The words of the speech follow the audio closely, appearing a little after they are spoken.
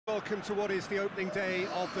Welcome to what is the opening day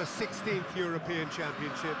of the 16th European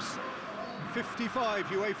Championships. 55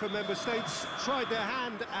 UEFA member states tried their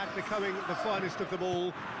hand at becoming the finest of them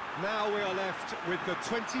all. Now we are left with the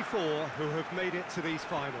 24 who have made it to these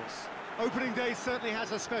finals. Opening day certainly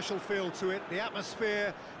has a special feel to it. The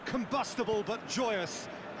atmosphere combustible but joyous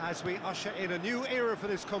as we usher in a new era for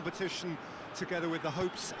this competition, together with the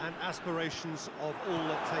hopes and aspirations of all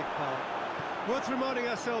that take part. Worth reminding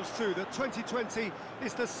ourselves too that 2020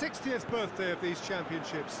 is the 60th birthday of these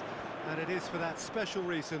championships, and it is for that special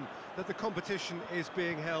reason that the competition is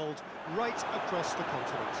being held right across the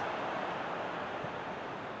continent.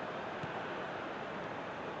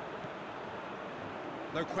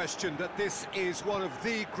 No question that this is one of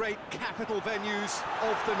the great capital venues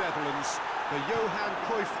of the Netherlands, the Johan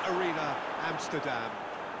Cruyff Arena, Amsterdam.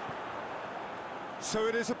 So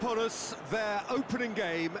it is upon us, their opening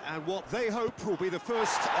game, and what they hope will be the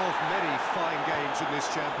first of many fine games in this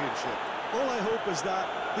championship. All I hope is that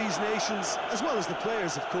these nations, as well as the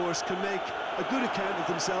players of course, can make a good account of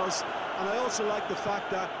themselves, and I also like the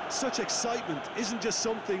fact that such excitement isn't just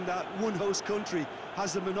something that one host country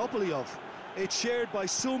has the monopoly of. It's shared by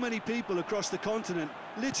so many people across the continent,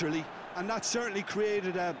 literally, and that certainly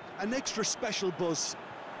created an extra special buzz.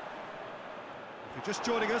 If you're just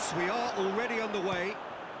joining us, we are already underway.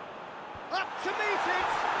 Up to meet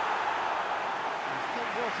it! He's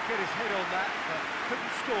done well to get his head on that, but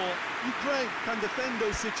couldn't score. Ukraine can defend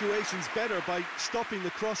those situations better by stopping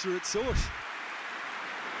the crosser at source.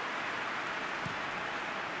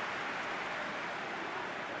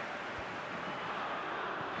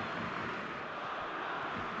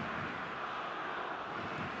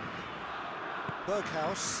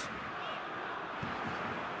 Berghaus.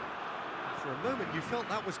 For a moment you felt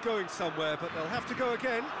that was going somewhere, but they'll have to go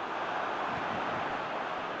again.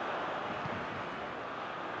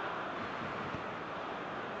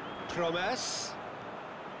 Promes.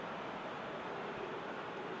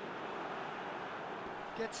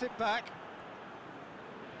 Gets it back.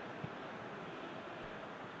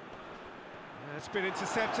 It's been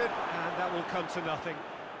intercepted, and that will come to nothing.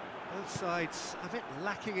 Both sides a bit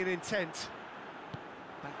lacking in intent.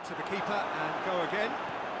 Back to the keeper and go again.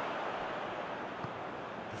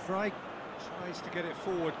 Fry tries to get it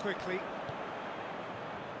forward quickly.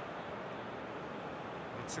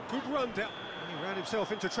 It's a good run down. He ran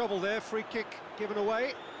himself into trouble there. Free kick given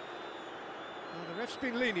away. Well, the ref's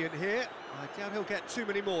been lenient here. I doubt he'll get too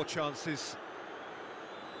many more chances.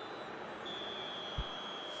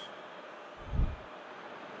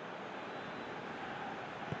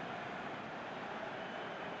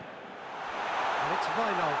 And it's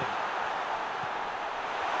Wijnaldum.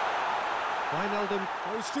 Wijnaldum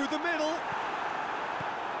goes through the middle.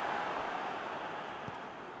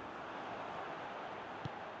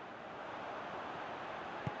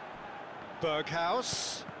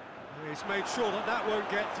 Berghaus. He's made sure that that won't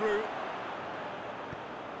get through.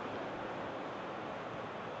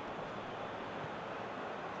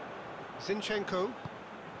 Zinchenko.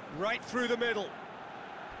 Right through the middle.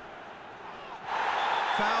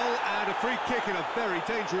 Foul and a free kick in a very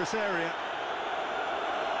dangerous area.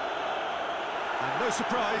 And no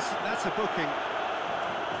surprise, that's a booking.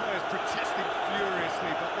 Players protesting furiously,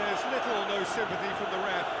 but there's little or no sympathy from the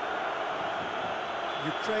ref.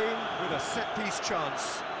 Ukraine with a set-piece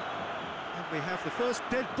chance. And we have the first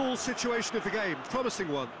dead ball situation of the game,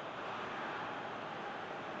 promising one.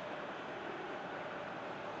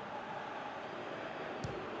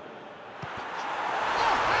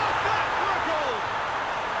 Oh, how's that for a goal?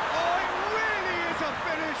 Oh, it really is a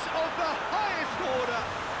finish of the highest order.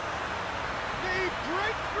 The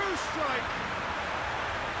breakthrough strike,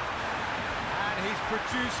 and he's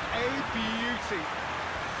produced a beauty.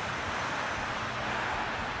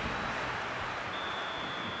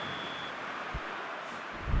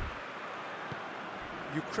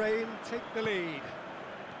 Ukraine take the lead.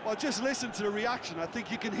 Well, just listen to the reaction. I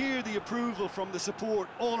think you can hear the approval from the support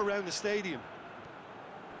all around the stadium.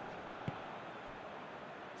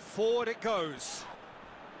 Forward it goes.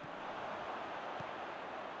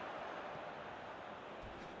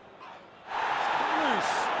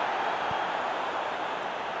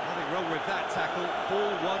 Nothing wrong with that tackle,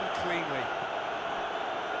 ball won cleanly.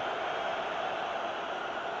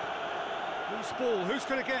 Loose ball, who's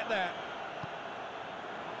going to get there?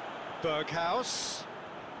 Berghaus.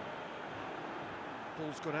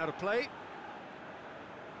 Ball's gone out of play.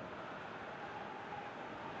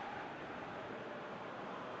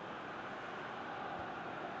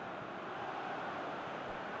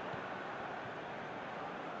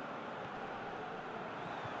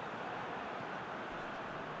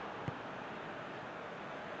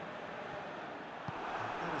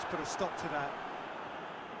 put a stop to that.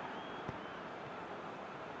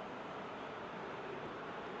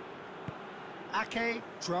 Ake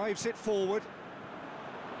drives it forward.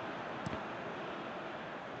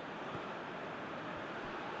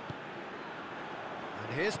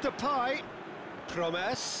 And here's Depay.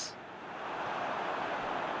 Promes.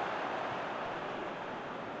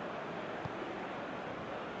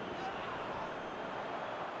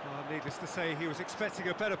 Well, needless to say, he was expecting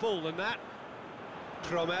a better ball than that.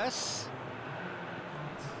 Promes.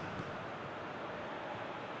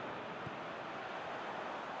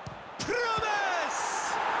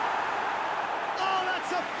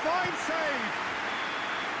 Fine save!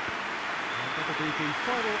 And that'll be the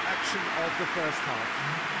final action of the first half.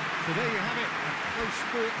 So there you have it, a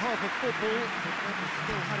close-fought half of football, but that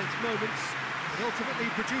still had its moments. It ultimately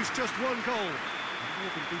produced just one goal. A more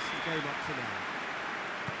than decent game up to now.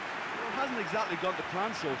 Well, it hasn't exactly gone to plan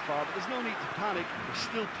so far, but there's no need to panic. There's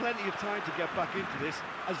still plenty of time to get back into this.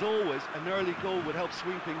 As always, an early goal would help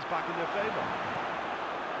swing things back in their favour.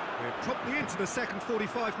 We're promptly into the second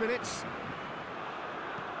 45 minutes.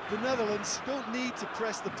 The Netherlands don't need to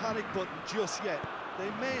press the panic button just yet. They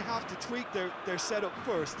may have to tweak their setup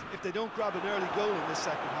first. If they don't grab an early goal in this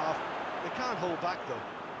second half, they can't hold back though.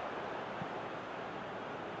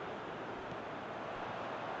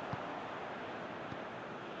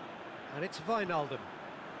 And it's Wijnaldum.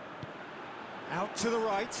 Out to the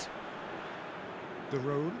right. De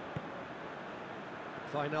Roon.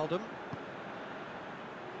 Wijnaldum.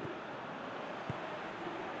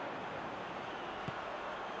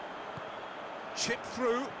 Chip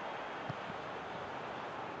through.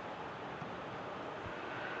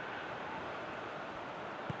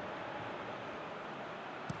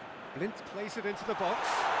 Blind plays it into the box.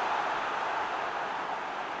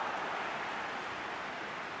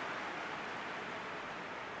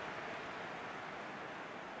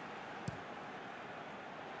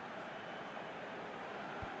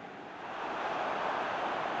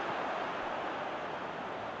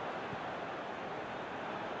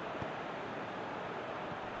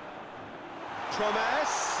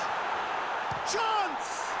 Promes. Chance!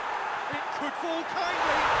 It could fall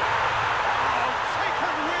kindly. Oh,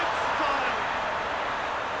 taken with style.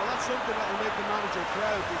 Well, that's something that will make the manager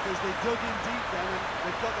proud because they dug in deep then and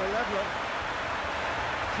they've got their leveller.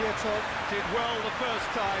 Pietov did well the first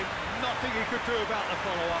time. Nothing he could do about the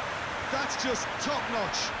follow-up. That's just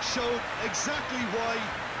top-notch. Showed exactly why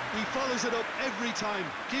he follows it up every time.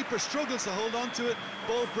 Keeper struggles to hold on to it.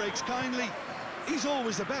 Ball breaks kindly. He's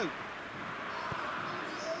always about.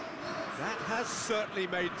 That has certainly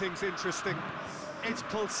made things interesting. It's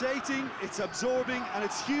pulsating, it's absorbing, and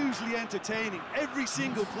it's hugely entertaining. Every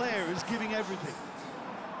single player is giving everything.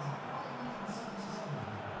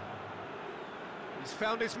 He's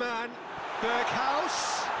found his man.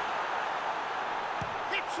 Berghaus.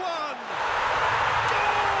 Hits one!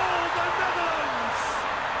 Goal, the Netherlands!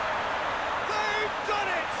 They've done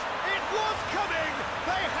it! It was coming!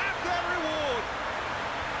 They have their reward!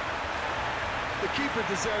 The keeper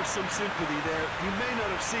deserves some sympathy there. You may not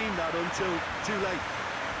have seen that until too late.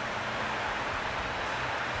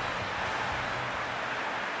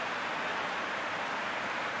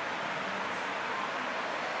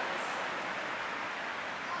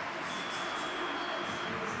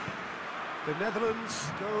 The Netherlands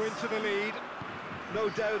go into the lead. No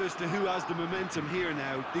doubt as to who has the momentum here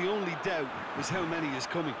now. The only doubt is how many is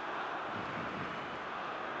coming.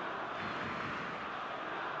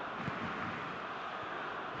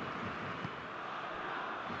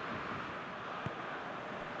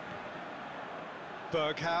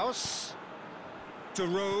 Berghaus. De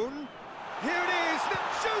Roon. Here it is,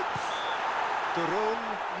 shoots! De Roon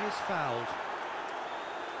is fouled.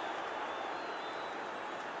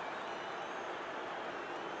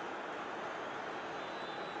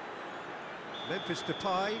 Memphis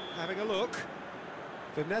Depay having a look.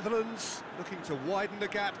 The Netherlands looking to widen the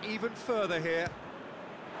gap even further here.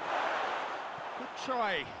 Good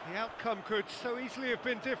try. The outcome could so easily have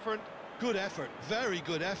been different. Good effort, very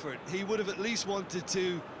good effort. He would have at least wanted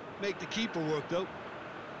to make the keeper work, though.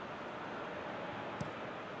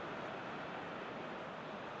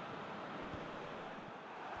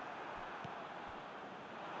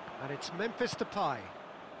 And it's Memphis Depay.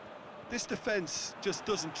 This defence just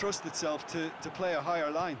doesn't trust itself to play a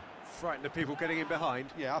higher line. Frighten the people getting in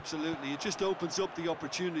behind. Yeah, absolutely. It just opens up the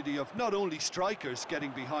opportunity of not only strikers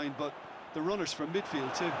getting behind, but the runners from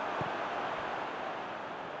midfield too.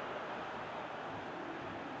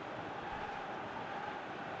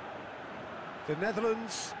 The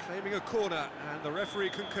Netherlands claiming a corner, and the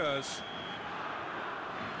referee concurs.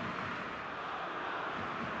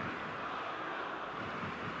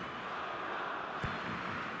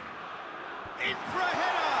 In for a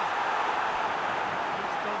header!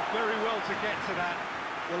 He's done very well to get to that.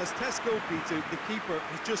 Well, as tests go, Peter, the keeper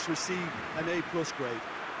has just received an A+ grade.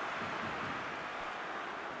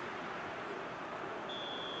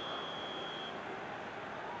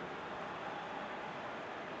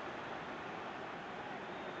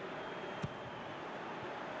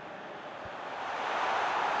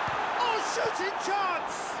 Shooting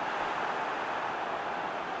chance!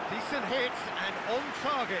 Decent hit and on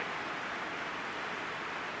target.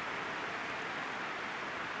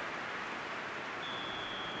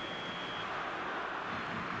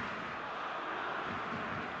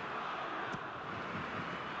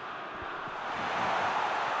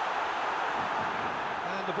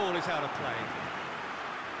 And the ball is out of play.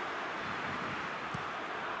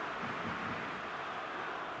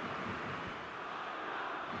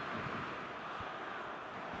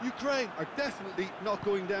 Ukraine are definitely not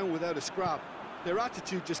going down without a scrap. Their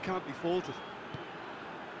attitude just can't be faulted.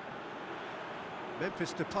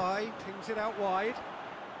 Memphis Depay pings it out wide.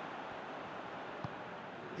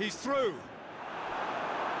 He's through.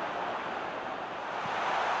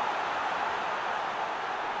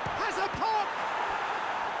 Has a pop!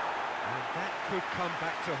 And that could come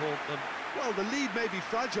back to haunt them. Well, the lead may be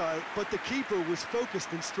fragile, but the keeper was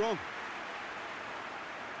focused and strong.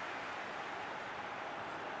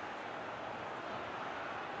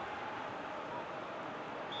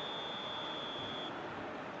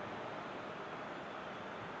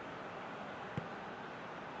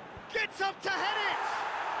 Gets up to head it!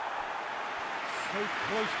 So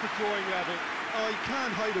close to drawing level. Oh, you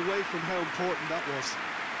can't hide away from how important that was.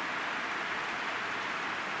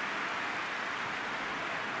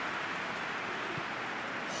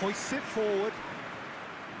 Hoists it forward.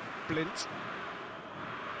 Blint.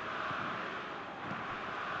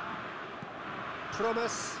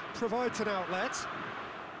 Promise provides an outlet.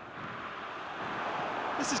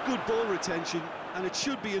 This is good ball retention, and it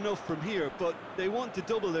should be enough from here, but they want to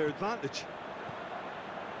double their advantage.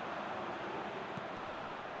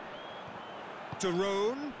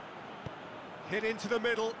 Daron. Hit into the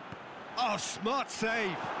middle. Oh, smart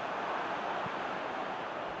save.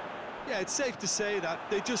 Yeah, it's safe to say that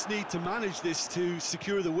they just need to manage this to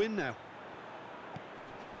secure the win now.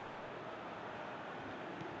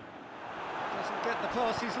 Doesn't get the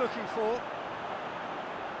pass he's looking for.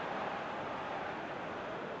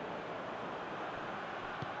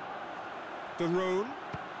 Daron.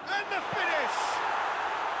 And the finish!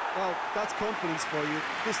 Well, that's confidence for you.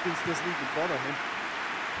 Distance doesn't even bother him.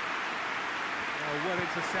 Oh, well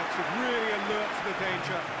intercepted, really alert to the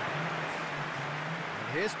danger.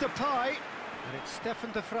 And here's Depay, and it's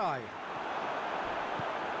Stefan de Vrij.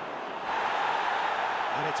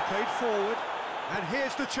 And it's played forward, and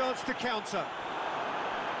here's the chance to counter.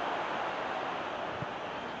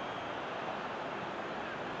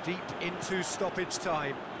 Deep into stoppage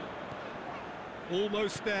time.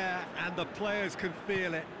 Almost there, and the players can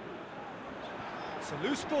feel it. It's a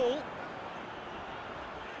loose ball.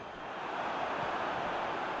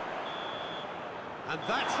 And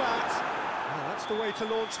that's that. Well, that's the way to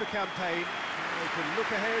launch the campaign. They can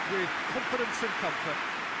look ahead with confidence and comfort.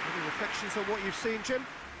 Any reflections on what you've seen, Jim?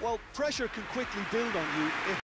 Well, pressure can quickly build on you if